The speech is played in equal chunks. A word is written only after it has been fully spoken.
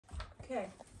Okay.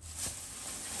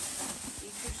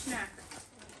 Eat your snack.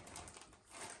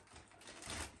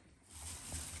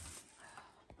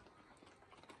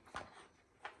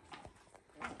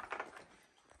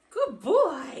 Good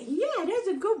boy. Yeah, that's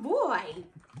a good boy.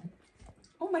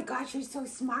 Oh my gosh, you're so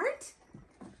smart.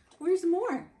 Where's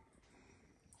more?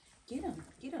 Get him.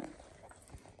 Get him.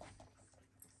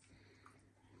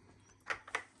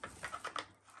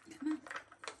 Come on.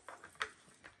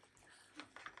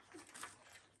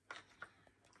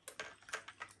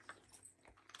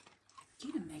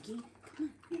 Get him, Maggie. Come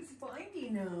on. He's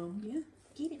finding them. Yeah.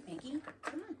 Get it, Maggie.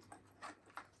 Come on.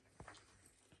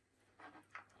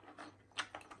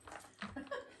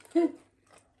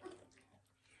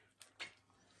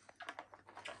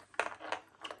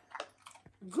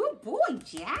 Good boy,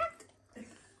 Jack.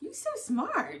 You're so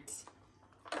smart.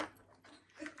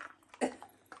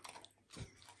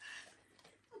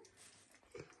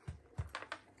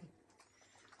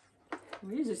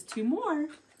 There's just two more.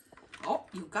 Oh,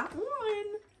 you got one.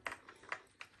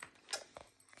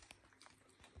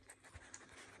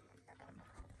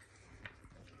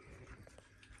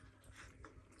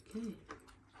 Okay.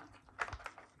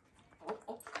 Oh,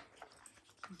 oh.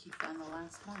 I think you found the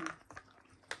last one.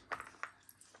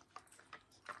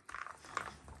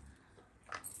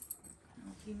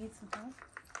 Do you need some help?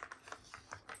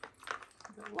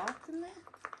 Is it locked in there?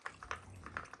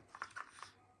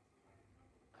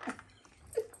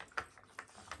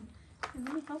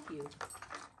 Let me help you.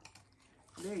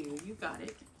 There you got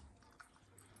it.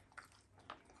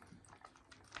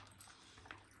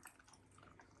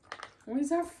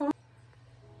 Where's our phone?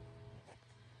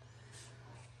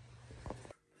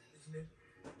 Isn't it?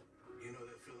 You know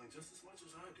that feeling just as much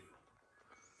as I do.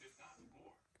 If not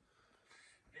more.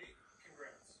 Hey,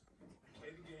 congrats. You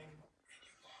played the game and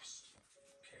you lost.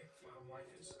 Okay, bottom line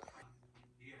is,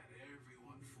 he had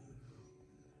everyone fooled.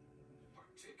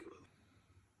 Particularly.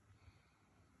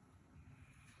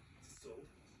 So,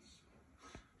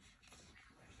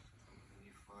 when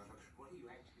your father, what are you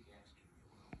actually asking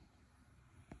me?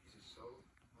 Is it so?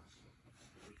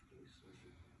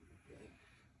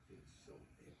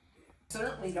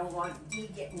 Certainly don't want me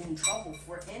getting in trouble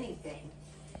for anything.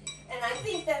 And I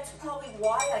think that's probably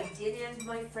why I did end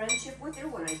my friendship with her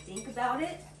when I think about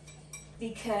it.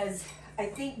 Because I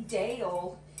think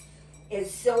Dale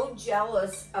is so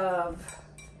jealous of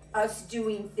us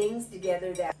doing things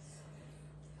together that,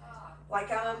 like,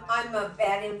 I'm a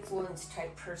bad influence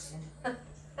type person.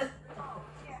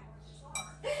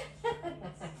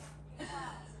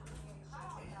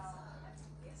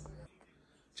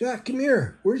 Jack, come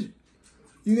here. Where's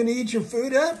you gonna eat your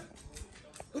food up?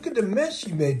 Look at the mess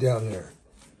you made down there.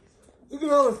 Look at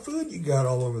all the food you got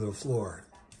all over the floor.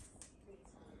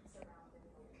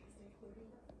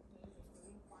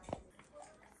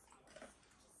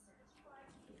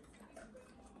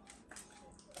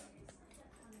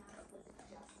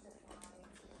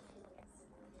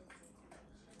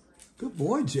 Good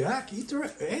boy, Jack. Eat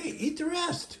the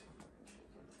rest.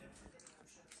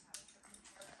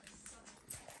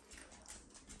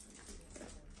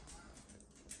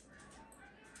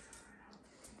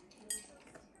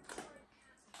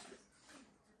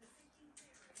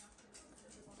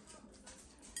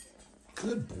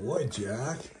 Good boy,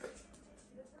 Jack.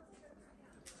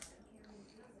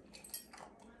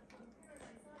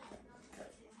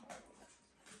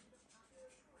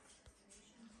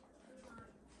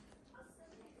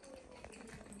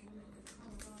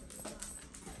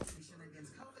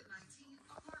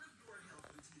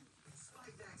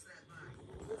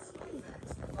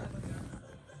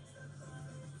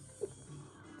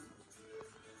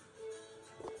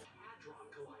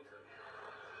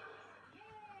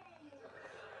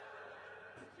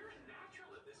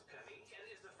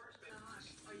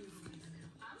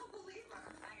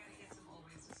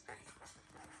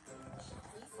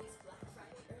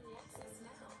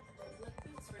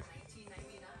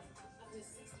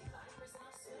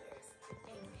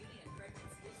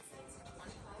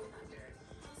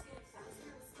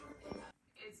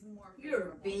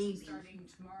 You're a baby. Starting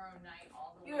tomorrow night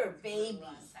all the way You're a baby.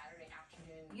 Saturday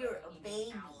afternoon. You're a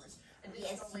baby. Hours.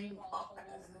 Yes, Additional you rainfall are.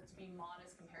 totals to be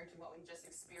modest compared to what we just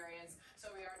experienced.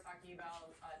 So we are talking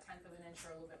about a tenth of an inch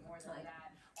or a little bit more than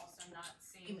that. Also not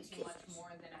seeing too much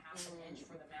more than a half an inch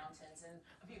for the mountains and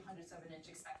a few hundredths of an inch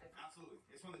expected. Absolutely.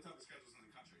 It's one of the toughest schedules in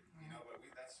the country. You know, but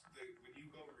when you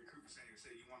go to recruit for San Diego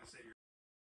State, you want to say you're.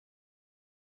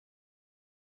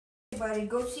 Everybody,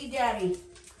 go see Daddy.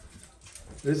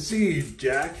 Let's see,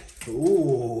 Jack.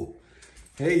 Ooh.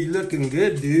 Hey, you looking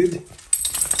good, dude.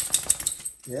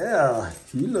 Yeah,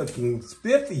 you looking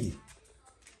spiffy.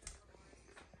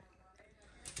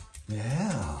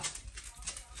 Yeah.